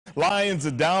Lions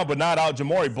are down but not out.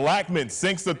 Jamari Blackmon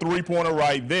sinks the three-pointer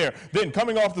right there. Then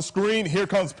coming off the screen, here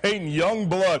comes Peyton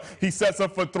Youngblood. He sets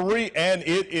up for three, and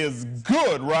it is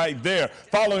good right there.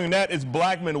 Following that is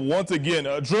Blackmon once again.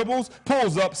 Dribbles,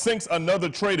 pulls up, sinks another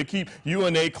tray to keep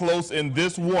UNA close in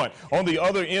this one. On the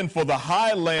other end for the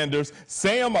Highlanders,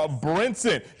 Sam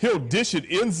Brinson. He'll dish it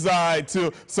inside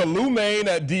to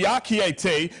Salumane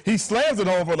Diakite. He slams it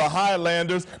home for the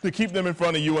Highlanders to keep them in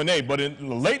front of UNA. But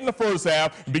late in the first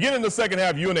half, beginning the second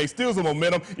half, UNA steals the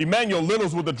momentum. Emanuel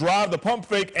Littles with the drive, the pump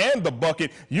fake, and the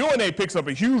bucket. UNA picks up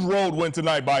a huge road win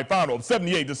tonight by a final of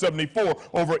 78-74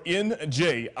 over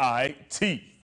NJIT.